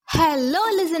Hello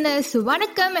listeners,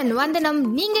 வணக்கம் and வந்தனம்.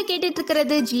 நீங்கள் கேட்டுட்டு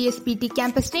இருக்கிறது GSPT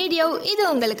கேம்பஸ் ரேடியோ. இது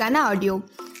உங்களுக்கான ஆடியோ.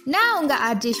 நான் உங்கள்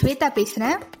RJ ஸ்வேதா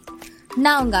பேசுகிறேன்.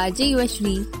 நான் உங்கள் RJ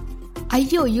யுவஸ்ரீ.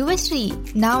 ஐயோ யுவஸ்ரீ,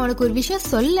 நான் உனக்கு ஒரு விஷயம்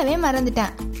சொல்லவே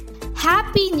மறந்துட்டேன்.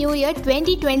 Happy new year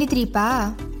 2023பா.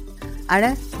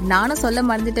 அட, நானும் சொல்ல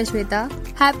மறந்துட்டேன் ஸ்வேதா.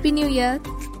 Happy new year.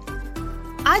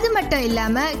 அது மட்டும்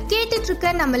இல்லாம கேட்டுட்டு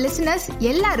இருக்க நம்ம லிசனர்ஸ்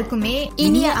எல்லாருக்குமே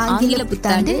இனிய ஆங்கில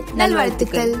புத்தாண்டு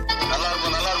நல்வாழ்த்துக்கள்.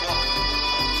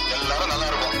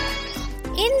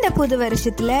 இந்த புது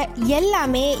வருஷத்துல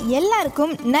எல்லாமே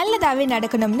எல்லாருக்கும் நல்லதாவே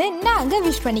நடக்கணும்னு நாங்க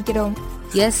விஷ் பண்ணிக்கிறோம்.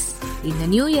 எஸ், இந்த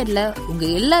நியூ இயர்ல உங்க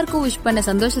எல்லாருக்கும் விஷ் பண்ண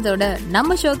சந்தோஷத்தோட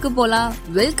நம்ம ஷோக்கு போலாம்.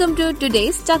 Welcome to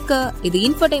today's Takkar. இது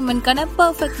இன்ஃபர்டைன்மெண்ட்கான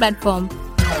பெர்ஃபெக்ட் பிளாட்ஃபார்ம்.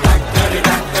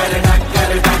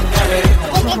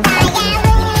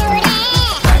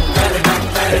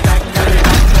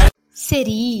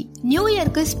 சரி, நியூ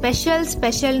இயர்க்கு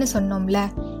ஸ்பெஷல்னு சொன்னோம்ல,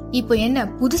 இப்போ என்ன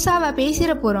புதுசாவா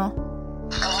பேசிட போறோம்?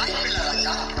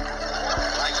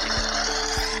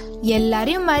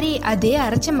 எல்லாரையும் மாதிரி அதே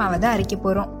அரைச்ச மாவை தான் அரைக்க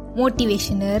போறோம்.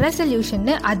 மோட்டிவேஷன், ரெசல்யூஷன்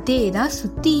அதே தான்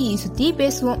சுத்தி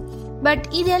பேசுவோம். பட்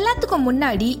இது எல்லாத்துக்கும்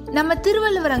முன்னாடி நம்ம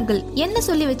திருவள்ளுவர் அங்கிள் என்ன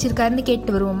சொல்லி வச்சிருக்காருன்னு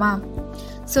கேட்டு வருவோமா?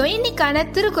 ஸோ இன்னைக்கான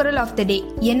திருக்குறள் ஆஃப் த டே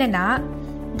என்னன்னா,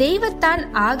 தெய்வத்தான்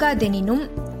ஆகாதெனினும்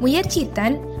முயற்சி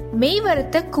தன்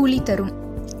மெய்வருத்த கூலி தரும்.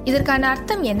 இதற்கான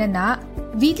அர்த்தம் என்னன்னா,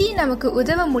 விதி நமக்கு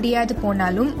உதவ முடியாது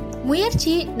போனாலும்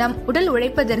முயற்சி நம் உடல்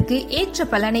உழைப்பதற்கு ஏற்ற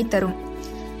பலனை தரும்.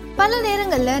 பல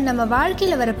நேரங்கள்ல நம்ம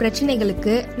வாழ்க்கையில வர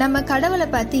பிரச்சனைகளுக்கு நம்ம கடவுளை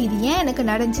பார்த்து இது ஏன் எனக்கு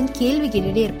நடந்துச்சுன்னு கேள்வி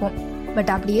கேட்டுட்டே இருப்போம்.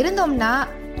 பட் அப்படி இருந்தோம்னா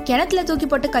கிணத்துல தூக்கி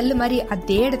போட்ட கல்லு மாதிரி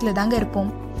அதே இடத்துல தாங்க இருப்போம்.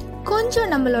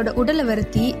 கொஞ்சம் நம்மளோட உடலை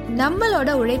வருத்தி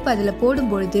நம்மளோட உழைப்பு அதுல போடும்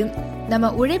பொழுது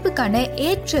நம்ம உழைப்புக்கான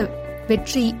ஏற்ற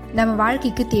வெற்றி நம்ம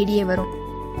வாழ்க்கைக்கு தேடியே வரும்.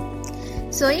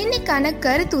 ஸோ இன்னைக்கான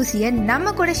கருத்தூசியை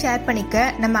நம்ம கூட ஷேர் பண்ணிக்க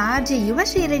நம்ம RJ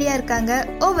யுவஸ்ரீ ரெடியா இருக்காங்க.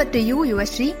 Over to you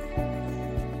Yuvashree.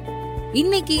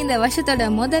 இன்னைக்கு இந்த வருஷத்தோட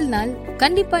முதல் நாள்.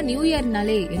 கண்டிப்பா நியூ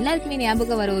இயர்னாலே எல்லாருக்குமே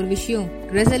ஞாபகம் வர ஒரு விஷயம்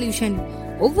ரெசல்யூஷன்.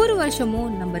 ஒவ்வொரு வருஷமும்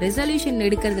நம்ம ரெசல்யூஷன்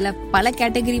எடுக்கிறதுல பல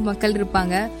கேட்டகரி மக்கள்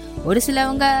இருப்பாங்க. ஒரு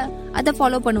சிலவங்க அதை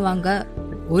ஃபாலோ பண்ணுவாங்க.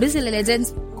 ஒரு சில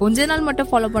லெஜெண்ட்ஸ் கொஞ்ச நாள் மட்டும்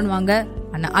ஃபாலோ பண்ணுவாங்க.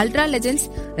 ஆனா அல்ட்ரா லெஜெண்ட்ஸ்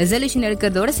ரெசல்யூஷன்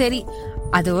எடுக்கிறதோட சரி,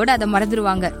 அதோட அதை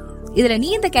மறந்துடுவாங்க. இதுல நீ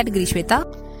இந்த category Shweta?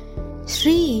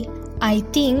 Sri, I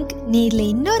think நீ இதுல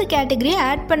இன்னொரு கேட்டகரி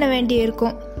ஆட் பண்ண வேண்டி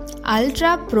இருக்கும்,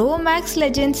 அல்ட்ரா ப்ரோ மேக்ஸ்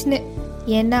லெஜெண்ட்ஸ்னு.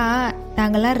 ஏன்னா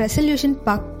நாங்கெல்லாம் ரெசல்யூஷன்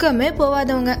பக்கமே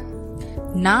போவாதவங்க.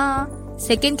 நான்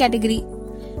செகண்ட் கேட்டகரி.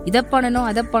 இதை பண்ணணும்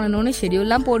அதை பண்ணணும்னு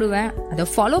ஷெடியூல்லாம் போடுவேன், அதை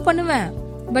ஃபாலோ பண்ணுவேன்.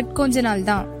 பட் கொஞ்ச நாள்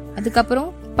தான். அதுக்கப்புறம்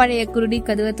பழைய குருடி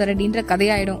கதவை திறடின்ற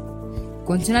கதையாயிடும்.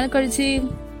 கொஞ்ச நாள் கழிச்சு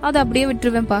அதை அப்படியே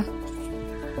விட்டுருவேன்ப்பா.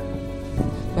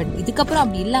 பட் இதுக்கப்புறம்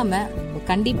அப்படி இல்லாம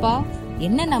கண்டிப்பா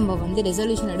என்ன நம்ம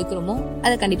ரெசல்யூஷன் எடுக்கிறோமோ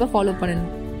அதை கண்டிப்பா ஃபாலோ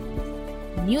பண்ணணும்.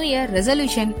 நியூ இயர்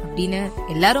ரெசல்யூஷன் அப்படின்னு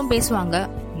எல்லாரும் பேசுவாங்க.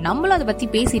 நம்மளும் அதை பத்தி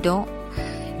பேசிட்டோம்.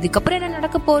 இதுக்கப்புறம் என்ன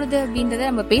நடக்க போறது அப்படின்றத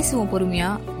நம்ம பேசுவோம் பொறுமையா.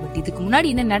 பட் இதுக்கு முன்னாடி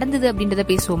என்ன நடந்தது அப்படின்றத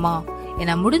பேசுவோமா?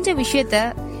 ஏன்னா முடிஞ்ச விஷயத்த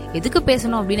எதுக்கு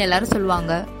பேசணும் அப்படின்னு எல்லாரும்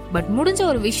சொல்லுவாங்க. பட் முடிஞ்ச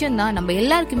ஒரு விஷயம் தான் நம்ம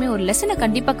எல்லாருக்குமே ஒரு லெசனை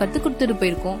கண்டிப்பா கத்து கொடுத்துட்டு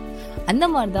போயிருக்கோம். அந்த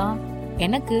மாதிரிதான்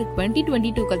எனக்கு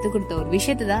 2022 கத்து கொடுத்த ஒரு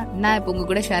விஷயத்தை தான் நான் இப்ப உங்க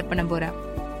கூட ஷேர் பண்ண போறேன்.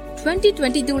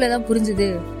 2022ல தான் புரிஞ்சுது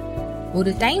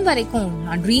ஒரு டைம் வரைக்கும்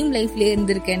நான் ட்ரீம் லைஃப்லயே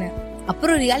இருந்திருக்கேன்னு.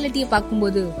 அப்புறம் ரியாலிட்டியை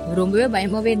பார்க்கும்போது ரொம்பவே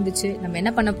பயமாவே இருந்துச்சு, நம்ம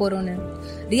என்ன பண்ண போறோம்னு.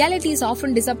 ரியாலிட்டி இஸ்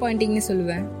ஆஃபன் டிசப்பாயிண்டிங்னு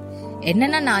சொல்லுவேன்.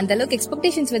 என்னன்னா, நான் அந்த அளவுக்கு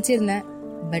எக்ஸ்பெக்டேஷன்ஸ் வச்சிருந்தேன்.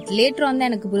 பட் லேட்டர் ஆன் தான்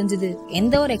எனக்கு புரிஞ்சுது,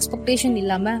 எந்த ஒரு எக்ஸ்பெக்டேஷன்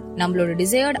இல்லாம நம்மளோட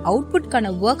டிசையர்ட்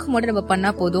அவுட்புட்கான ஒர்க் மட்டும் நம்ம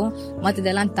பண்ணா போதும்,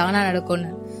 மற்றதெல்லாம் தானா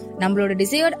நடக்கும்னு. நம்மளோட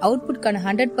டிசையர்ட் அவுட்புட்கான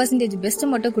 100% பெஸ்ட்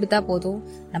மட்டும் கொடுத்தா போதும்.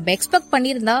 நம்ம எக்ஸ்பெக்ட்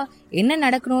பண்ணியிருந்தா என்ன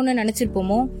நடக்கணும்னு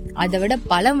நினைச்சிருப்போமோ அதை விட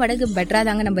பல மடங்கு பெட்டரா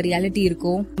தாங்க நம்ம ரியாலிட்டி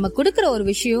இருக்கும். நம்ம கொடுக்கற ஒரு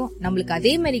விஷயம் நம்மளுக்கு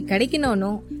அதே மாதிரி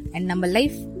கிடைக்கணும் அண்ட் நம்ம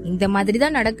லைஃப் இந்த மாதிரி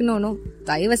தான் நடக்கணும்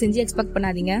தயவு செஞ்சு எக்ஸ்பெக்ட்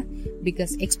பண்ணாதீங்க.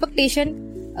 Because expectation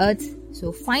earth. ஸோ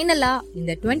ஃபைனலா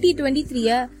இந்த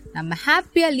 2023 நம்ம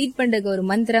ஹாப்பியா லீட் பண்றதுக்கு ஒரு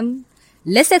மந்திரம்,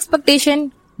 லெஸ் எக்ஸ்பெக்டேஷன்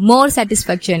மோர்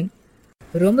சாட்டிஸ்பாக்சன்.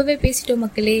 ரொம்பவே பேசிட்டோம்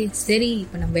மக்களே. சரி,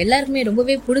 இப்ப நம்ம எல்லாருக்குமே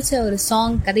ரொம்பவே பிடிச்ச ஒரு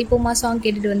சாங், கதைப்போமா சாங்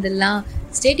கேட்டுட்டு வந்துடலாம்.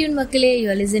 ஸ்டே டியூன் மக்களே. You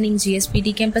are listening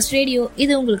GSPT campus radio.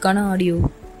 இது உங்களுக்கான ஆடியோ.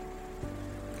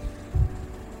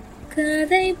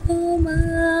 கதைப்போமா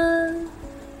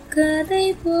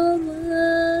கதைப்போமா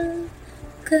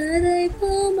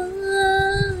கதைப்போமா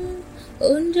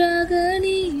ஒன்றாக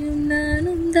நீயும்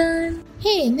நானும் தான்.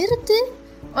 ஹே நிறுத்து,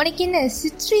 உனக்கு என்ன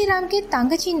சித் ஸ்ரீராம்கே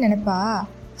தங்கச்சின்னு நினைப்பா?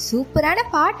 சூப்பரான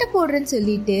பாட்டை போடுறேன்னு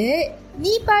சொல்லிட்டு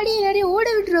நீ பாடி எல்லாரையும் ஓட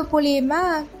விட்டுருவ போலியேம்மா.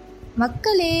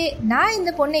 மக்களே, நான்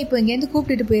இந்த பொண்ணை இப்போ இங்கேருந்து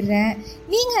கூப்பிட்டுட்டு போயிடுறேன்.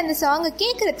 நீங்கள் அந்த சாங்கை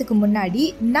கேட்குறதுக்கு முன்னாடி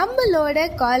நம்மளோட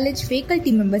காலேஜ்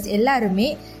ஃபேக்கல்ட்டி மெம்பர்ஸ் எல்லாருமே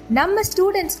நம்ம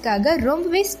ஸ்டூடெண்ட்ஸ்க்காக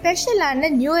ரொம்பவே ஸ்பெஷலான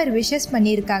நியூ இயர் விஷஸ்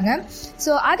பண்ணியிருக்காங்க.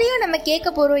 ஸோ அதையும் நம்ம கேட்க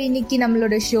போகிறோம் இன்னைக்கு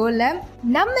நம்மளோட ஷோவில்.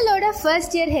 நம்மளோட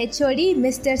first year HOD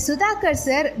mister Sudhakar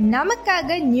sir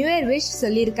நமக்காக நியூ இயர் விஷ்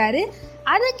சொல்லியிருக்காரு.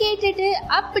 அதை கேட்டுட்டு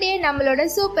அப்படியே நம்மளோட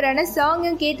சூப்பரான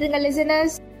சாங்கும் கேட்டுருங்க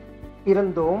லிசனர்ஸ்.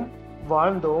 பிறந்தோம்,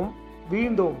 வாழ்ந்தோம்,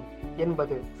 வீழ்ந்தோம்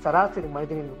என்பது சராசரி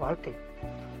மனிதனின் வாழ்க்கை.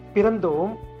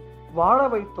 பிறந்தோம், வாழ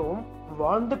வைத்தோம்,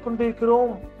 வாழ்ந்து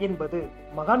கொண்டிருக்கிறோம் என்பது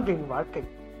மகான்களின் வாழ்க்கை.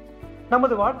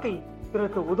 நமது வாழ்க்கை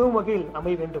பிறருக்கு உதவும் வகையில்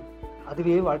அமைய வேண்டும்,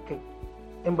 அதுவே வாழ்க்கை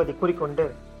என்பதை கூறிக்கொண்டு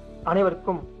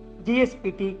அனைவருக்கும்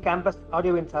GSPT கேம்பஸ்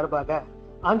ஆடியோவின் சார்பாக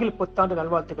ஆங்கில புத்தாண்டு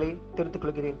நல்வாழ்த்துக்களை தெரிவித்துக்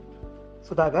கொள்கிறேன்.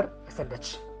 சுதாகர்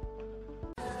SNH.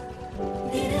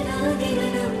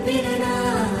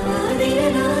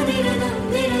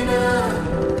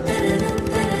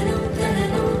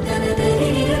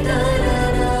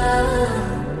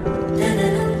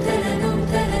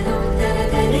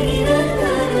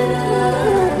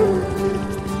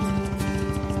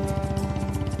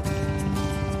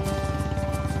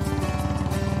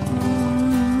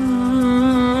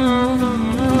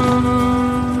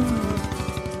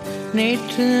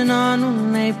 நேற்று நான்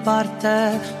உன்னை பார்த்த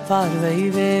பார்வை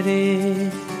வேறே,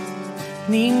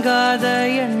 நீங்காத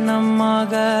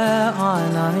எண்ணமாக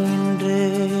ஆனாய் இன்று.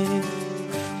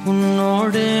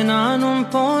 உன்னோடு நானும்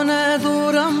போன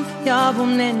தூரம்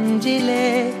யாவும் நெஞ்சிலே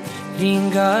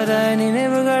நீங்காத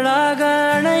நினைவுகளாக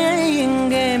அணைய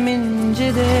இங்கே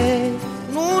மிஞ்சுதே.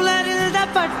 நூலறிந்த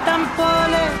பட்டம்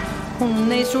போல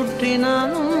உன்னை சுற்றி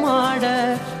நானும் ஆட,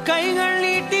 கைகள்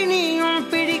நீட்டி நீயும்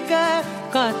பிடிக்க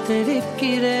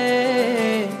காத்திருக்கிறே.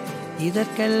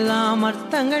 இதற்கெல்லாம்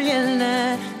அர்த்தங்கள் என்ன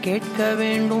கேட்க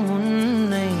வேண்டும்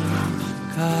உன்னை.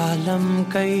 காலம்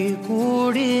கை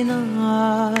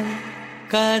கூடினார்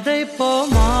கதை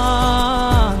போமா,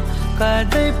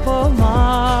 கதை போமா,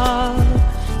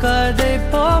 கதை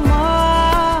போமா.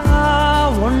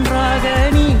 ஒன்றாக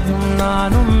நீயும்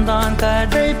நானும் தான்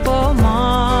கதை போமா,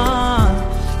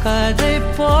 கதை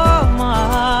போமா,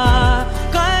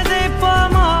 கதை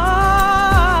போமா.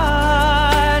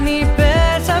 நீ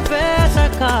பேச பேச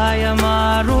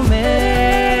காயமாறுமே.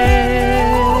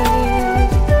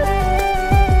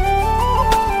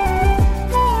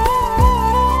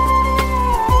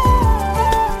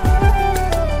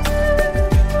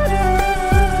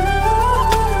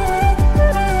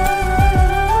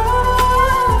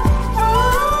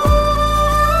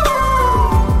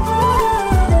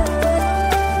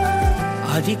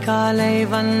 அதிகாலை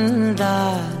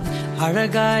வந்தால்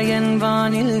அழகாயன்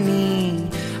வானில் நீ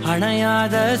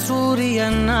அணையாத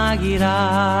சூரியன்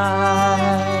ஆகிறாய்.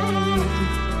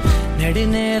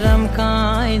 நெடுநேரம்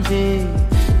காய்ந்து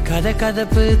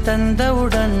கதகதப்பு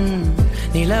தந்தவுடன்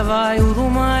நிலவாய்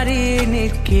உருமாறி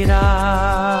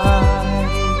நிற்கிறாய்.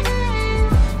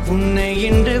 உன்னை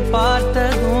இன்று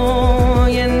பார்த்ததும்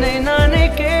என்னை நானே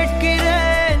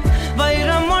கேட்கிறேன்.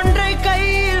 வைரம் ஒன்றை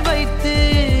கையில் வைத்து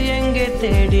எங்கே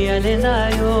தேடி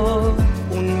அலைந்தாயோ.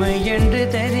 உண்மை என்று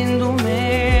தெரிந்துமே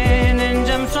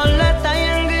நெஞ்சம் சொல்ல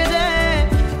தயங்குதே.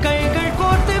 கைகள்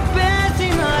கோர்த்து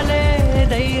பேசினாலே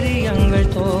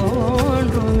தைரியங்கள்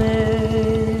தோன்றுமே.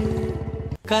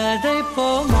 கதை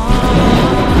போமா,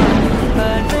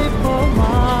 கதை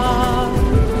போமா,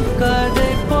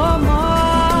 கதை போமா.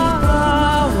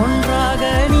 ஒன்றாக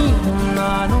நீயும்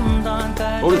நானும் தான்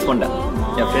கதை போமா,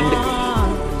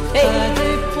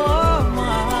 கதை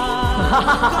போமா,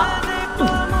 கதை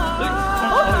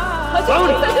போமா.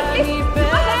 நீ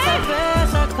பேச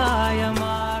பேச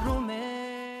காயமாறுமே.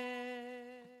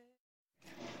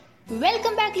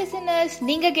 Welcome back listeners.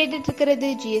 நீங்க கேட்டுட்டு இருக்கிறது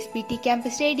GSPT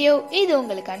கேம்பஸ் ரேடியோ. இது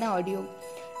உங்களுக்கான ஆடியோ.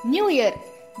 நியூ இயர்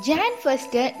Jan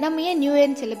 1 நம்ம ஏன் நியூ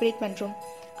இயர்னு செலிப்ரேட் பண்றோம்?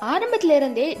 ஆரம்பத்துல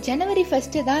இருந்தே January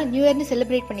 1 தான் நியூ இயர்னு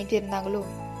செலிப்ரேட் பண்ணிட்டு இருந்தாங்களோ?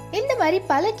 இந்த மாதிரி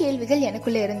பல கேள்விகள்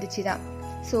எனக்குள்ள இருந்துச்சுதான்.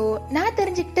 ஸோ நான்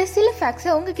தெரிஞ்சுக்கிட்ட சில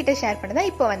ஃபேக்ட்ஸை உங்ககிட்ட ஷேர் பண்ண தான்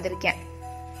இப்போ வந்திருக்கேன்.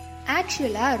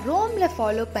 ஆக்சுவலாக ரோமில்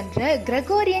ஃபாலோ பண்ணுற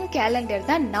கிரெகோரியன் கேலண்டர்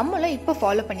தான் நம்மளும் இப்போ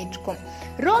ஃபாலோ பண்ணிட்டு இருக்கோம்.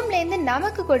 ரோம்லேருந்து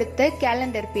நமக்கு கொடுத்த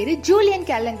கேலண்டர் பேர் ஜூலியன்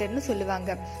கேலண்டர்னு சொல்லுவாங்க.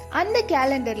 அந்த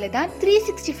கேலண்டரில் தான்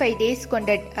 365 டேஸ்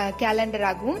கொண்ட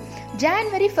கேலண்டராகவும்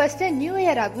January 1 நியூ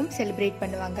இயராகவும் செலிப்ரேட்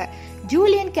பண்ணுவாங்க.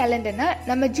 ஜூலியன் கேலண்டர்னா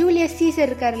நம்ம ஜூலியஸ் சீசர்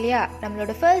இருக்கார் இல்லையா,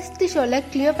 நம்மளோட ஃபர்ஸ்ட் ஷோவில்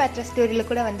கிளியோபாட்ரா ஸ்டோரியில்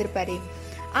கூட வந்திருப்பாரு.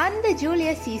 அந்த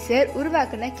ஜூலியஸ் சீசர்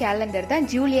உருவாக்குன கேலண்டர் தான்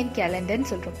ஜூலியன் கேலண்டர்னு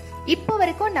சொல்றோம். இப்போ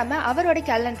வரைக்கும் நம்ம அவரோட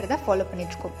கேலண்டர் தான் ஃபாலோ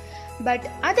பண்ணிட்டு இருக்கோம். பட்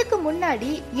அதுக்கு முன்னாடி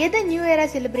எதை நியூ இயரா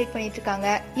செலிப்ரேட் பண்ணிட்டு இருக்காங்க,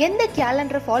 எந்த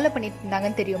கேலண்டரை ஃபாலோ பண்ணிட்டு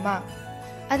இருந்தாங்கன்னு தெரியுமா?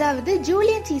 அதாவது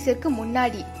ஜூலியன் சீசருக்கு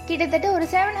முன்னாடி கிட்டத்தட்ட ஒரு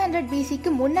 700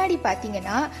 BCக்கு முன்னாடி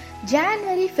பார்த்தீங்கன்னா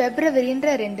ஜான்வரி,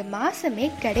 பிப்ரவரின்ற 2 மாசமே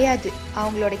கிடையாது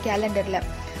அவங்களோட கேலண்டர்ல.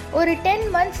 ஒரு 10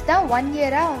 months தான் 1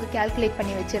 year-ஆ அவங்க கால்குலேட்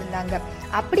பண்ணி வச்சுருந்தாங்க.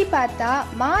 அப்படி பார்த்தா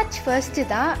March 1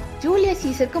 தான் ஜூலியஸ்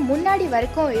சீசருக்கு முன்னாடி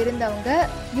வரைக்கும் இருந்தவங்க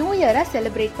நியூ இயராக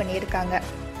செலிப்ரேட் பண்ணியிருக்காங்க.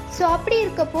 ஸோ அப்படி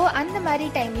இருக்கப்போ அந்த மாதிரி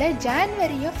டைமில்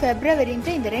ஜான்வரியும்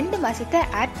ஃபெப்ரவரின்ட்டு இந்த 2 மாதத்தை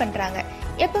ஆட் பண்ணுறாங்க.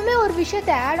 எப்பவுமே ஒரு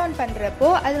விஷயத்தை ஆட் ஆன் பண்ணுறப்போ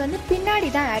அது வந்து பின்னாடி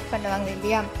தான் ஆட் பண்ணுவாங்க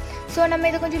இல்லையா? ஸோ நம்ம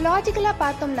இதை கொஞ்சம் லாஜிக்கலாக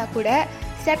பார்த்தோம்னா கூட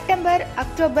செப்டம்பர்,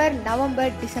 அக்டோபர்,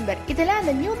 நவம்பர், டிசம்பர் இதெல்லாம்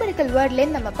அந்த நியூமெரிக்கல்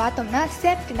வேர்ட்லேருந்து நம்ம பார்த்தோம்னா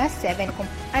செப்ட்னா 7,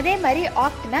 அதே மாதிரி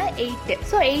ஆக்ட்னா 8,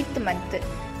 so 8th month,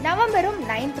 நவம்பரும்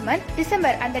 9th month,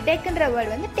 December அந்த டெக்குன்ற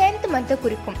வேர்டு வந்து 10th month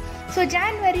குறிக்கும். ஸோ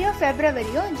ஜான்வரியோ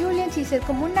ஃபெப்ரவரியோ ஜூலியன்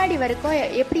சீசருக்கு முன்னாடி வரைக்கும்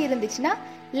எப்படி இருந்துச்சுன்னா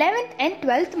 11th and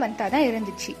 12th month தான்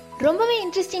இருந்துச்சு. ரொம்பவே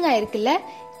இன்ட்ரெஸ்டிங்காக இருக்குல்ல?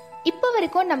 இப்போ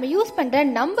வரைக்கும் நம்ம யூஸ் பண்ணுற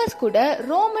நம்பர்ஸ் கூட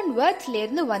ரோமன்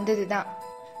வேர்ட்ஸ்லேருந்து வந்தது தான்.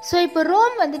 ஸோ இப்போ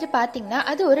ரோம் வந்துட்டு பார்த்தீங்கன்னா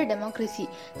அது ஒரு டெமோக்ரஸி.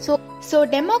 ஸோ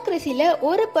டெமோக்ரஸியில்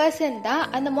ஒரு பர்சன் தான்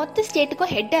அந்த மொத்த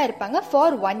ஸ்டேட்டுக்கும் ஹெட்டாக இருப்பாங்க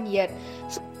ஃபார் 1 year.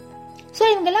 ஸோ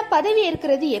இவங்கெல்லாம் பதவி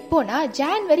ஏற்கிறது எப்போனா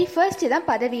January 1 தான்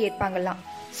பதவி ஏற்பாங்களாம்.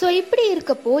 ஸோ இப்படி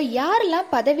இருக்கப்போ யாரெல்லாம்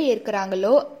பதவி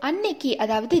ஏற்கிறாங்களோ அன்னைக்கு,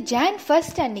 அதாவது Jan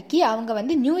 1 அன்னைக்கு அவங்க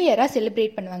வந்து நியூ இயராக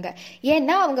செலிப்ரேட் பண்ணுவாங்க.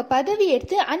 ஏன்னா அவங்க பதவி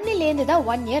எடுத்து அன்னிலேருந்து தான்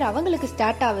 1 year அவங்களுக்கு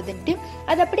ஸ்டார்ட் ஆகுதுன்ட்டு.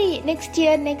 அது அப்படி நெக்ஸ்ட்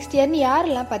இயர்னு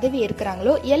யாரெல்லாம் பதவி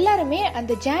ஏற்கிறாங்களோ எல்லாருமே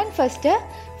அந்த Jan 1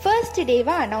 ஃபர்ஸ்ட்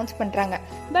டேவா அனௌன்ஸ் பண்ணுறாங்க.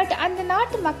 பட் அந்த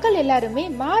நாட்டு மக்கள் எல்லாருமே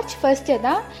March 1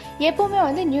 தான் எப்போவுமே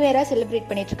வந்து நியூ இயராக செலிப்ரேட்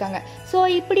பண்ணிட்டு இருக்காங்க. ஸோ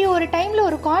இப்படி ஒரு டைமில்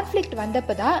ஒரு கான்ஃப்ளிக்ட்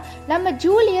வந்தப்போ தான் நம்ம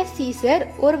ஜூலியஸ் சீசர்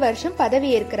ஒரு வருஷம் பதவி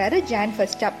ஏற்கிறாரு Jan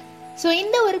 1. ஸோ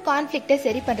இந்த ஒரு கான்ஃப்ளிக்டை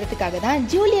சரி பண்ணுறதுக்காக தான்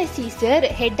ஜூலியஸ் சீசர்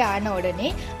ஹெட் ஆன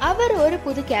உடனே அவர் ஒரு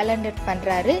புது கேலண்டர்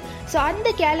பண்ணுறாரு. ஸோ அந்த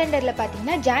கேலண்டரில்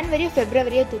பார்த்தீங்கன்னா ஜான்வரியோ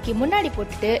ஃபெப்ரவரியோ தூக்கி முன்னாடி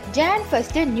போட்டுட்டு Jan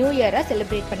 1 நியூ இயராக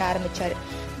செலிப்ரேட் பண்ண ஆரம்பித்தார்.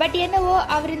 பட் என்னவோ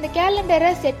அவர் இந்த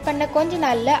கேலண்டரை செட் பண்ண கொஞ்ச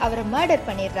நாளில் அவரை மர்டர்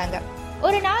பண்ணிடுறாங்க.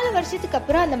 ஒரு 4 வருஷத்துக்கு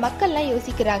அப்புறம் அந்த மக்கள்லாம்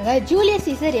யோசிக்கிறாங்க, ஜூலியஸ்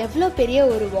சீசர் எவ்வளோ பெரிய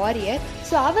ஒரு வாரியர்,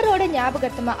 ஸோ அவரோட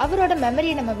ஞாபகார்த்தமாக அவரோட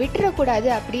மெமரியை நம்ம விட்டுறக்கூடாது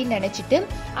அப்படின்னு நினச்சிட்டு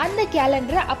அந்த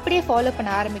கேலண்டரை அப்படியே ஃபாலோ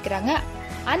பண்ண ஆரம்பிக்கிறாங்க.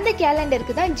 அந்த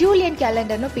கேலண்டருக்கு தான் ஜூலியன்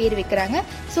கேலண்டர்னு பேர் வைக்கிறாங்க.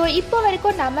 ஸோ இப்போ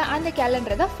வரைக்கும் நாம அந்த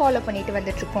கேலண்டரை தான் ஃபாலோ பண்ணிட்டு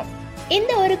வந்துட்டு இருக்கோம்.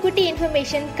 இந்த ஒரு குட்டி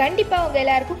இன்ஃபர்மேஷன் கண்டிப்பாக உங்க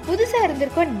எல்லாருக்கும் புதுசாக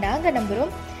இருந்திருக்கும் நாங்கள்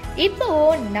நம்புகிறோம். இப்போ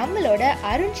நம்மளோட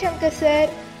அருண் சங்கர்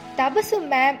சார், தபசு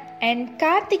மேம் அண்ட்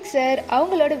கார்த்திக் சார்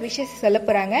அவங்களோட விஷஸ் சொல்ல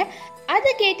போறாங்க.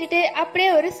 அதை கேட்டுட்டு அப்படியே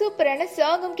ஒரு சூப்பரான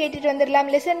சாங்கும் கேட்டுட்டு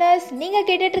வந்துடலாம் லிசனர்ஸ். நீங்க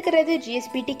கேட்டுட்டு இருக்கிறது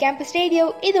GSPT கேம்பஸ் ரேடியோ.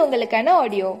 இது உங்களுக்கான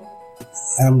audio.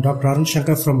 I am Dr. Arun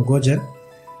Shankar from Gojar,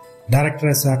 Director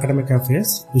as Academic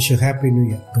Affairs. Wish you Happy New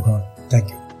Year to all. Thank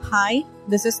you. Hi,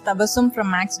 this is Tabasum from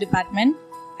Max Department.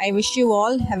 I wish you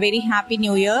all a very happy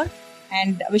New Year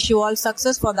and wish you all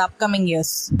success for the upcoming years.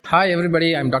 Hi everybody,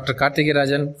 I'm Dr.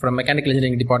 Karthikirajan from Mechanical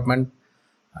Engineering Department.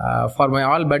 For my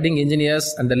all budding engineers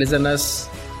and the listeners,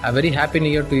 a very happy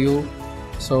new year to you.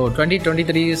 So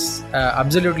 2023 is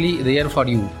absolutely the year for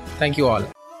you. Thank you all.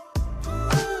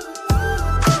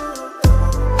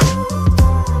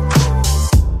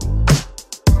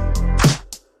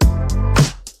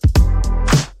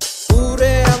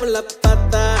 ஊரே அவளை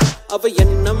பார்த்தா அவ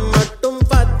என்ன மட்டும்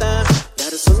பார்த்தா,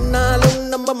 யாரு சொன்னாலும்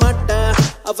நம்ப மாட்டா,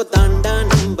 அவ தாண்டா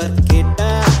நம்பர் கேட்டா,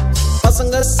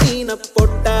 பசங்க சீன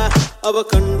போட்டா அவ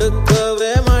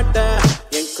கண்டுக்கவே மாட்டா,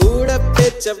 என் கூட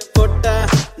பேச்ச போட்டா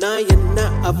நான் என்ன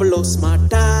அவ்வளோ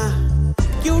ஸ்மார்ட்டா,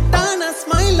 கியூட்டான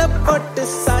ஸ்மைல போட்டு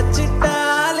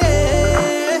சாச்சிட்டாலே,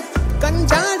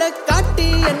 கஞ்சாட காட்டி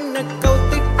என்ன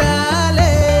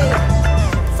கவுத்திட்டாலே,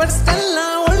 ஃபர்ஸ்ட்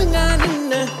எல்லாம் ஒழுங்கா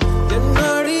நின்ன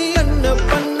என்னோடி என்ன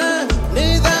பண்ண,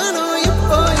 நீதானோ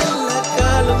இப்போ இல்ல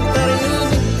காலம் தரையில்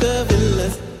நிற்கவில்லை.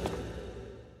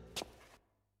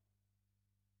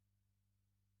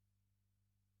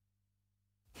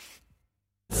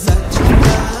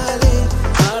 சச்சிட்டாலே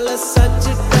ஆள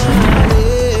சச்சிட்டாலே,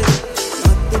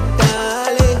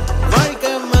 மாத்திட்டாலே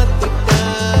வாழ்க்கை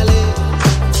மாத்திட்டாலே,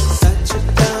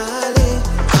 சச்சிட்டாலே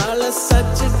ஆள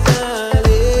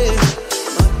சச்சிட்டாலே,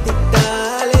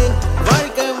 மாத்திட்டாலே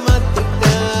வாழ்க்கை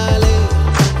மாத்திட்டாலே,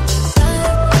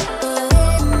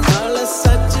 ஆள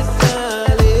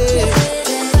சச்சிட்டாலே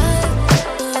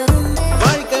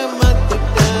வாழ்க்கை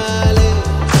மாத்திட்டாலே,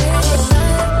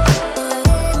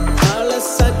 ஆள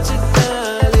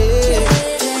சச்சிட்டாலே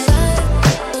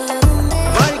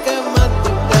வாழ்க்கை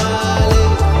மாத்திட்டாலே.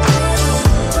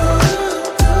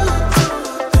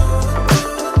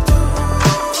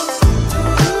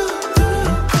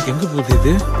 எங்க போகுது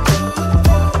இது?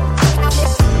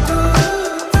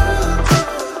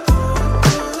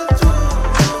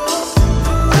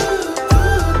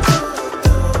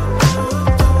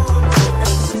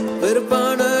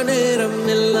 வெறுப்பான நேரம்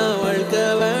எல்லாம் வாழ்க்கை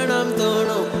வேணாம்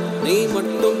தோணும், நீ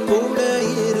மட்டும் கூட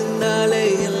இருந்தாலே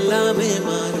எல்லாமே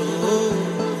மாறும்.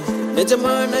 நிஜ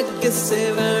கொஞ்சமான கிஸ்ஸே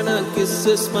வேணாம்,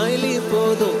 கிஸ்ஸு ஸ்மைலி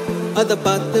போதும். அத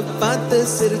பார்த்து பார்த்து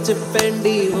சிரிச்சு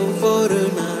பெண்டி ஒவ்வொரு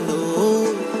நாளும்.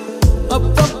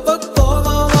 அப்பப்ப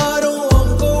கோபம் வரும்,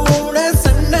 உங்க கூட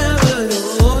சண்டை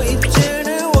வரும்.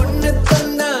 இச்சேன்னு ஒண்ணு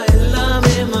தந்தா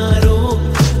எல்லாமே மாறும்.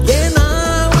 ஏன்னா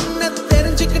உன்னை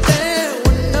தெரிஞ்சுக்கிட்டேன்,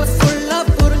 உன்னை ஃபுல்லா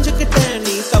புரிஞ்சுக்கிட்டேன்.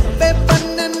 நீ தப்பே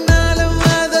பண்ணனாலும்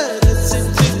அதை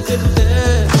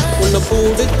ரசிச்சுக்கிட்டேன். உன்னை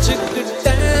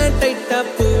பிடிச்சுக்கிட்டேன், டைட்டா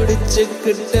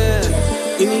பிடிச்சுக்கிட்டேன்.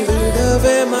 இனி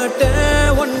விடவே மாட்டேன்,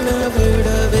 உன்னை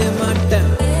விடவே மாட்டேன்.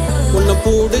 உன்னை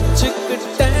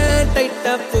பிடிச்சுக்கிட்டேன்,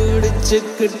 டைட்டா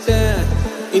பிடிச்சுக்கிட்டேன்.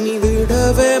 இனி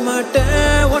விடவே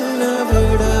மாட்டேன், உன்னை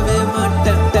விடவே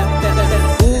மாட்டேன்.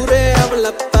 ஊரே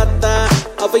அவளை பார்த்தா,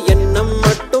 அவ என்ன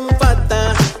மட்டும் பார்த்தா.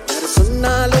 யாரு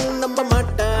சொன்னாலும் நம்ப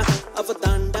மாட்டா, அவ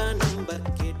தாண்டா நம்பர்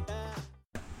கேட்டா.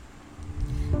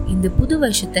 இந்த புது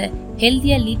வருஷத்தை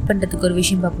ஹெல்த்தியா லீட் பண்றதுக்கு ஒரு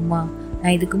விஷயம் பார்ப்போமா?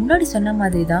 நான் இதுக்கு முன்னாடி சொன்ன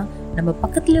மாதிரி தான், நம்ம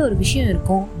பக்கத்துல ஒரு விஷயம்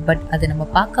இருக்கும், பட் அதை நம்ம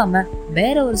பார்க்காம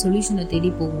வேற ஒரு சொல்யூஷனை தேடி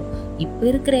போவோம். இப்போ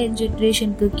இருக்கிற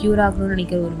ஜென்ரேஷனுக்கு க்யூர் ஆகணும்னு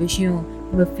நினைக்கிற ஒரு விஷயம்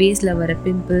நம்ம ஃபேஸில் வர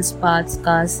பிம்பிள்ஸ், ஸ்பாட்ஸ்,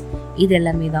 ஸ்கார்ஸ், இது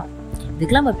எல்லாமே தான்.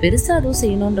 இதுக்கெல்லாம் நம்ம பெருசாக அதுவும்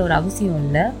செய்யணுன்ற ஒரு அவசியம்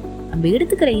இல்லை. நம்ம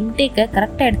எடுத்துக்கிற இன்டேக்கை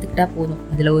கரெக்டாக எடுத்துக்கிட்டா போதும்.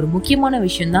 அதில் ஒரு முக்கியமான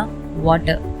விஷயம் தான்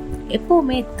வாட்டர்.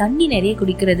 எப்போவுமே தண்ணி நிறைய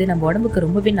குடிக்கிறது நம்ம உடம்புக்கு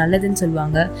ரொம்பவே நல்லதுன்னு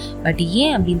சொல்லுவாங்க. பட்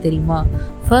ஏன் அப்படின்னு தெரியுமா?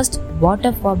 First,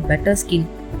 water for better skin.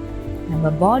 நம்ம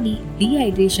பாடி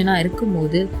டீஹைட்ரேஷனாக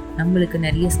இருக்கும்போது நம்மளுக்கு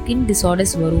நிறைய ஸ்கின்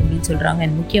டிஸார்டர்ஸ் வரும் அப்படின்னு சொல்கிறாங்க.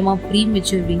 அண்ட் முக்கியமாக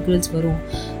ப்ரீமெச்சூர் விங்கிள்ஸ் வரும்.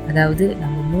 அதாவது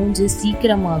நம்ம மூஞ்சி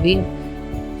சீக்கிரமாகவே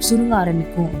சுருங்க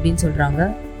ஆரம்பிக்கும் அப்படின்னு சொல்கிறாங்க.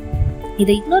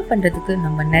 இதை இக்னோர் பண்ணுறதுக்கு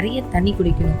நம்ம நிறைய தண்ணி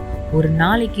குடிக்கணும். ஒரு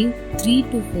நாளைக்கு 3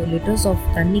 to 4 liters ஆஃப்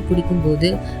தண்ணி குடிக்கும்போது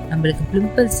நம்மளுக்கு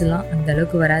பிம்பிள்ஸ் எல்லாம் அந்த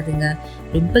அளவுக்கு வராதுங்க.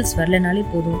 பிம்பிள்ஸ் வரலனாலே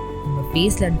போதும், நம்ம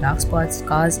ஃபேஸில் டார்க் ஸ்பாட்ஸ்,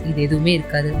 ஸ்கார்ஸ் இது எதுவுமே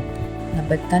இருக்காது.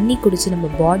 நம்ம தண்ணி குடித்து நம்ம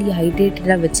பாடியை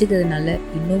ஹைட்ரேட்டடாக வச்சுக்கிறதுனால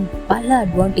இன்னும் பல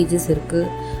அட்வான்டேஜஸ் இருக்குது.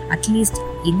 அட்லீஸ்ட்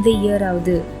இந்த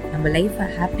இயராவது நம்ம லைஃப்பை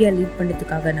ஹாப்பியாக லீட்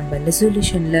பண்ணுறதுக்காக நம்ம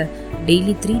ரெசல்யூஷனில்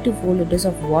daily 3 to 4 liters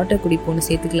of water குடிப்போன்னு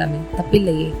சேர்த்துக்கலாமே,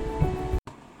 தப்பில்லையே.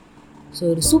 ஸோ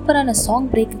ஒரு சூப்பரான சாங்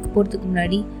பிரேக்குக்கு போகிறதுக்கு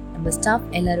முன்னாடி நம்ம ஸ்டாஃப்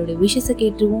எல்லாரோட விஷஸை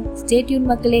கேட்டுருவோம். ஸ்டே டியூன்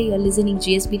மக்களே, you are listening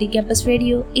GSPT campus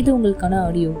radio. இது உங்களுக்கான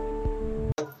audio.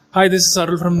 Hi, this is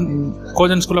Arul from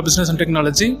Kojan School of Business and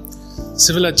Technology,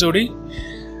 Civil HOD.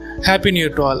 Happy New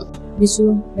Year to all. Wish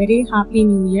you very happy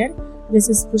new year. This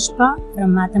is Pushpa from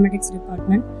Mathematics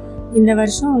Department. இந்த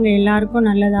வருஷம் உங்கள் எல்லாருக்கும்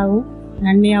நல்லதாகவும்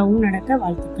நன்மையாகவும் நடக்க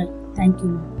வாழ்த்துக்கள்.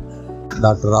 Thank you.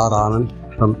 Dr. R. Anand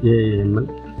from AAML.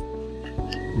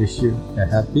 Wish you a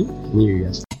happy new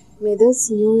year. May this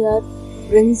new year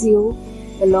brings you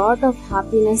a lot of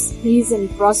happiness, peace and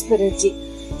prosperity.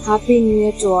 Happy new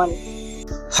year to all.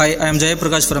 Hi, I am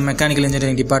Jayaprakash from Mechanical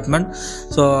Engineering Department.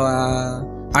 So,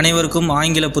 அனைவருக்கும்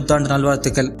ஆங்கில புத்தாண்டு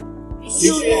நல்வாழ்த்துக்கள். Wish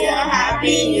you a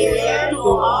happy new year to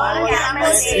all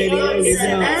campus radio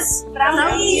listeners from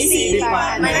EC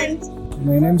department.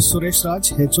 My name is Suresh Raj,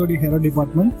 HOD Hero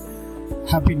Department.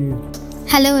 Happy New Year.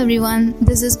 Hello everyone,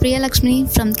 this is Priya Lakshmi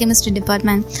from Chemistry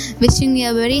Department. Wishing you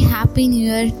a very happy new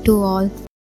year to all.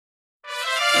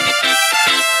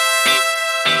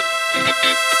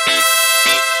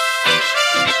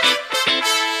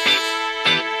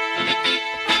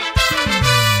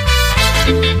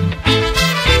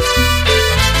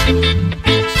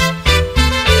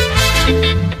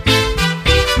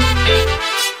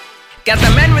 Got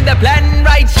the man with the plan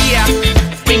right here.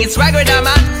 Bringing swag with the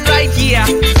man right here.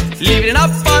 Living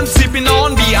up on sipping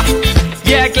on beer.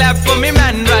 Yeah, clap for me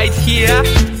man right here.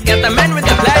 Got the man with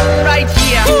the plan right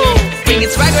here.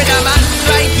 Bringing swag with the man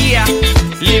right here.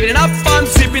 Living up on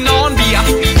sipping on beer.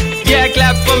 Yeah,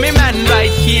 clap for me man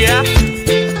right here.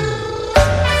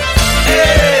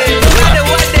 Hey, no matter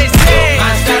what they say,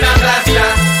 master and blaster.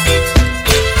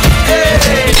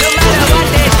 Hey, no matter what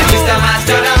they do, Mr.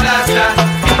 Master and blaster.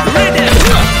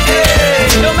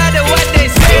 No matter what they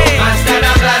say, master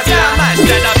and blaster,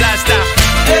 master and blaster.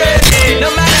 Hey, no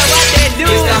matter what they do,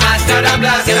 Mr. Master and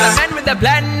blaster. Get the man with the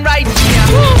plan right here.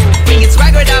 Bringing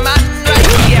swag with the man right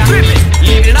here.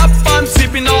 Living up on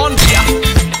sipping on beer.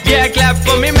 Yeah, clap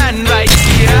for me man right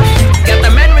here. Got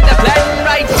the man with the plan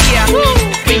right here.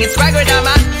 Bringing swag with the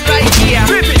man right here.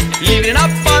 Living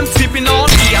up on sipping on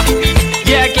beer.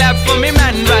 Yeah, clap for me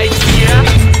man right here.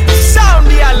 Sound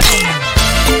the alarm.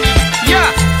 Yeah,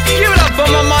 give it up for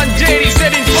my man JD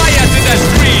setting fire to the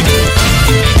screen.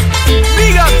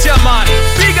 Big up Jaman,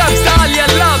 big up to all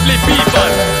your lovely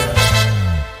people.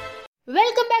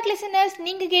 Welcome back listeners,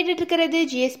 நீங்கள் கேட்டுட்டு இருக்கிறது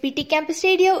GSPT campus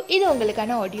radio. இது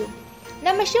உங்களுக்கான audio.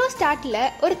 நம்ம show ஸ்டார்ட்ல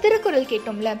ஒரு திருக்குறள்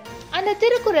கேட்டோம்ல, அந்த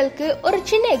திருக்குறளுக்கு ஒரு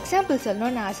சின்ன எக்ஸாம்பிள்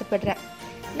சொல்லணும்னு நான் ஆசைப்படுறேன்.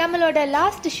 நம்மளோட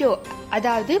லாஸ்ட் ஷோ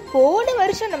அதாவது போன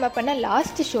வருஷம் நம்ம பண்ண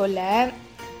லாஸ்ட் ஷோவில்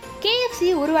KFC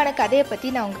உருவான கதையை பற்றி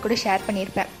நான் உங்க கூட ஷேர்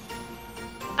பண்ணியிருப்பேன்.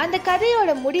 அந்த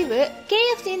கதையோட முடிவு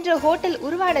KFCன்ற ஹோட்டல்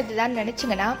உருவானது தான்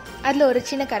நினச்சிங்கன்னா அதில் ஒரு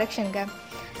சின்ன கரெக்ஷனுங்க.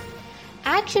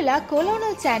 ஆக்சுவலாக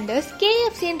கொலோனல் சாண்டர்ஸ்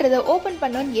KFCன்றதை ஓப்பன்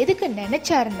பண்ணோன்னு எதுக்கு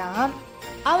நினச்சாருன்னா,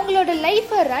 அவங்களோட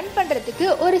லைஃப்பை ரன் பண்ணுறதுக்கு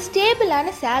ஒரு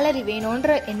ஸ்டேபிளான சேலரி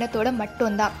வேணுன்ற எண்ணத்தோட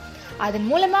மட்டும்தான். அதன்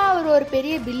மூலமாக அவர் ஒரு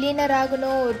பெரிய பில்லியனர்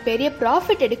ஆகணும், ஒரு பெரிய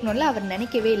ப்ராஃபிட் எடுக்கணும்ல அவர்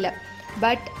நினைக்கவே இல்லை.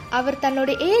 பட் அவர்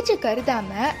தன்னோட ஏஜை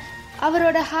கருதாமல்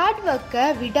அவரோட ஹார்ட் ஒர்க்கை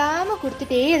விடாமல்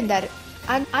கொடுத்துட்டே இருந்தார்.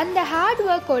 அந்த ஹார்ட்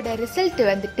ஒர்க்கோட ரிசல்ட்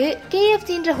வந்துட்டு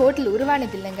KFCன்ற ஹோட்டல்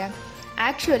உருவானது இல்லைங்க.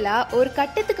 ஆக்சுவலாக ஒரு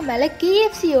கட்டத்துக்கு மேலே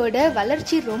KFCயோட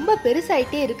வளர்ச்சி ரொம்ப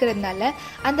பெருசாயிட்டே இருக்கிறதுனால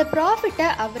அந்த ப்ராஃபிட்டை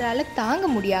அவரால் தாங்க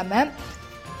முடியாமல்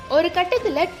ஒரு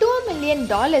கட்டத்தில் $2 மில்லியன்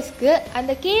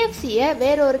அந்த KFCயை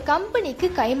வேற ஒரு கம்பெனிக்கு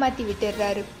கைமாற்றி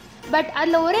விட்டுடுறாரு. பட்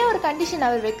அதில் ஒரே ஒரு கண்டிஷன்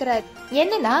அவர் வைக்கிறாரு.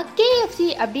 என்னன்னா, KFC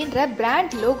அப்படின்ற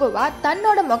பிராண்ட் லோகோவா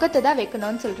தன்னோட முகத்தை தான்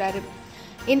வைக்கணும்னு சொல்கிறாரு.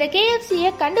 இந்த KFCயை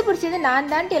கண்டுபிடிச்சது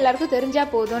நான் தான்ட்டு எல்லாருக்கும் தெரிஞ்சா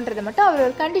போதும்ன்றதை மட்டும் அவர்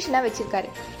ஒரு கண்டிஷனாக வச்சிருக்காரு.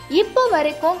 இப்போ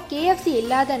வரைக்கும் KFC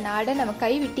இல்லாத நாடை நம்ம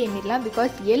கைவிட்டு எண்ணிடலாம்.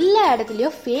 பிகாஸ் எல்லா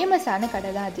இடத்துலையும் ஃபேமஸான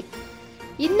கடை தான் அது.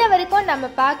 இன்ன வரைக்கும் நம்ம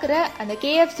பார்க்குற அந்த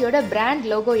KFCயோட பிராண்ட்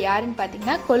லோகோ யாருன்னு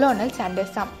பார்த்தீங்கன்னா கொலோனல்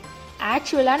சாண்டர்ஸ் தான்.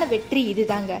 ஆக்சுவலான வெற்றி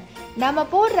இதுதாங்க. நம்ம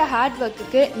போடுற ஹார்ட்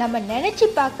ஒர்க்குக்கு நம்ம நினச்சி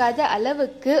பார்க்காத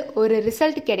அளவுக்கு ஒரு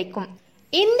ரிசல்ட் கிடைக்கும்.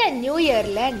 இந்த நியூ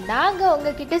இயரில் நாங்கள்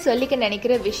உங்ககிட்ட சொல்லிக்க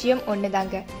நினைக்கிற விஷயம் ஒன்று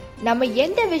தாங்க. நம்ம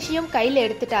எந்த விஷயம் கையில்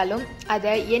எடுத்துட்டாலும்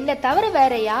அதை என்னை தவிர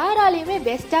வேற யாராலையுமே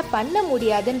பெஸ்ட்டாக பண்ண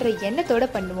முடியாதுன்ற எண்ணத்தோடு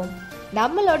பண்ணுவோம்.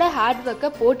 நம்மளோட ஹார்ட்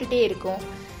ஒர்க்கை போட்டுகிட்டே இருக்கோம்.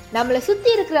 நம்மளை சுற்றி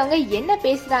இருக்கிறவங்க என்ன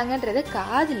பேசுகிறாங்கன்றதை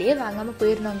காதுலேயே வாங்காமல்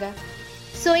போயிடணுங்க.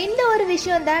 ஸோ இந்த ஒரு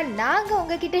விஷயம் தான் நாங்கள்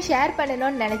உங்ககிட்ட ஷேர்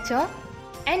பண்ணணும்னு நினச்சோம்.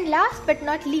 And last but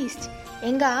not least,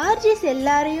 எங்கள் ஆர்ஜிஸ்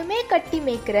எல்லாரையுமே கட்டி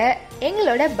மேய்க்கிற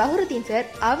எங்களோட பஹ்ருதீன் சார்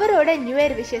அவரோட நியூ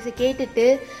இயர் விஷயத்தை கேட்டுட்டு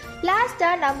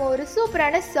லாஸ்ட்டாக நம்ம ஒரு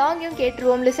சூப்பரான சாங்கையும்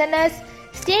கேட்டுருவோம். Listeners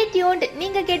stay tuned.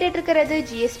 நீங்கள் கேட்டுட்டு இருக்கிறது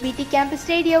GSBT கேம்பஸ்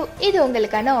ரேடியோ. இது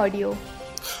உங்களுக்கான ஆடியோ.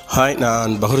 ஹாய்,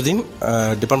 நான் Bahruddin,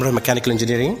 department of mechanical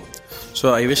engineering. So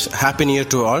I wish happy new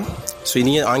year to all. So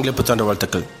இனிய ஆங்கில புத்தாண்டு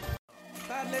வாழ்த்துக்கள்.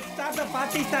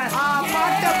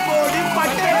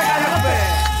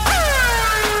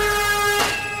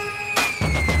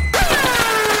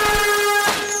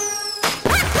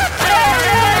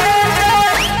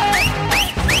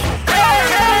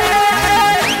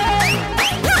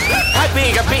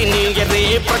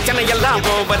 பிரச்சனை எல்லாம்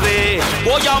போவது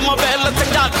ஓயாம வேலை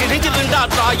செஞ்சா கிழிஞ்சிருந்தா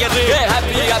தாயரு.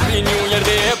 ஹாப்பி ஹாப்பி நியூ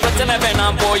இயர், பிரச்சனை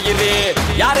வேணாம் போயிரு.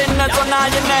 யார் என்ன சொன்னா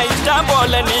என்ன இஷ்டம்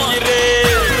போல நீ இரு.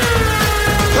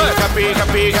 ஹாப்பி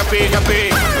ஹாப்பி ஹாப்பி ஹாப்பி,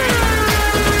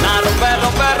 நான் ரொம்ப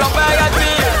ரொம்ப ரொம்ப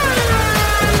happy.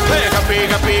 Happy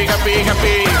happy happy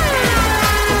happy,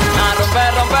 நான் ரொம்ப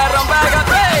ரொம்ப ரொம்ப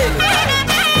ஹாப்பி.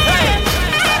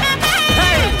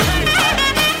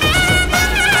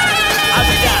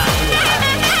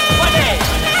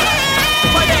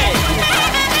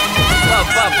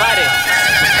 Party.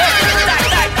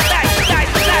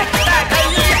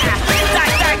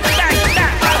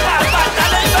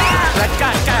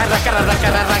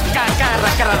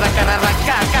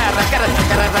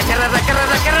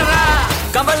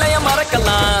 கவலைய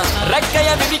மறக்கலாம், ரெக்கைய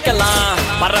விதிக்கலாம்,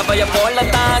 பறவைய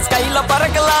போலத்தான் ஸ்கைல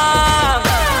பறக்கலாம்.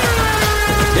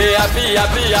 ஹாப்பி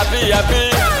ஹாப்பி ஹாப்பி ஹாப்பி,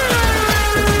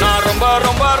 நான் ரொம்ப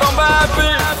ரொம்ப ரொம்ப ஹாப்பி.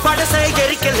 படசை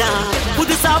எரிக்கலாம்,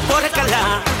 புதுசா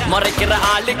பிறக்கலாம், மறைக்கிற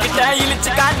ஆளு கிட்ட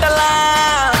இழிச்சு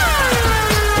காட்டலாம்.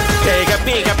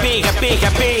 ஹாப்பி ஹாப்பி ஹாப்பி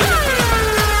ஹாப்பி,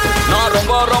 நான்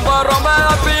ரொம்ப ரொம்ப ரொம்ப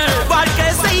ஹாப்பி. வாழ்க்கை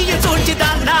செய்ய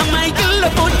சூழ்ச்சிதான், நாம இல்ல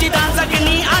பூச்சிதான்.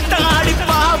 சகனி ஆட்டம் ஆடி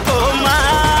பாப்போமா.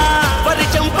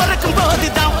 வருஷம் பிறக்கும்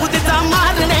போதுதான் புதுசா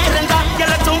மாறு நேரம் தான்.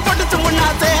 எல்லாச்சும் பொடுச்சு ஒன்னா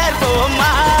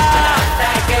சேர்ப்போமா.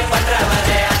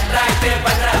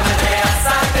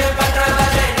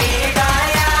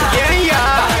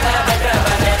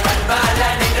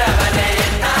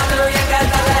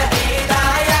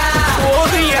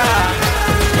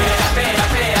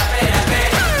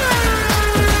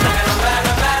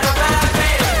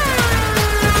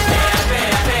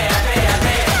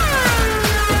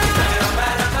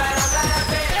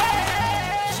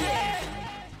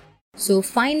 So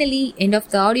finally end of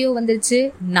the audio வந்துருச்சு.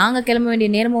 நாங்கள் கிளம்ப வேண்டிய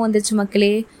நேரமும் வந்துருச்சு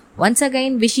மக்களே. Once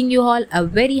again wishing you all a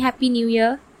very happy new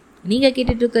year. நீங்கள்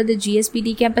கேட்டுட்டு இருக்கிறது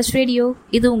GSBT கேம்பஸ் ரேடியோ.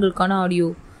 இது உங்களுக்கான audio.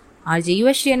 RJ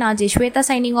YUVASRI and RJ SWETHA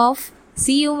signing off.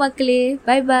 See you மக்களே.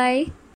 Bye bye.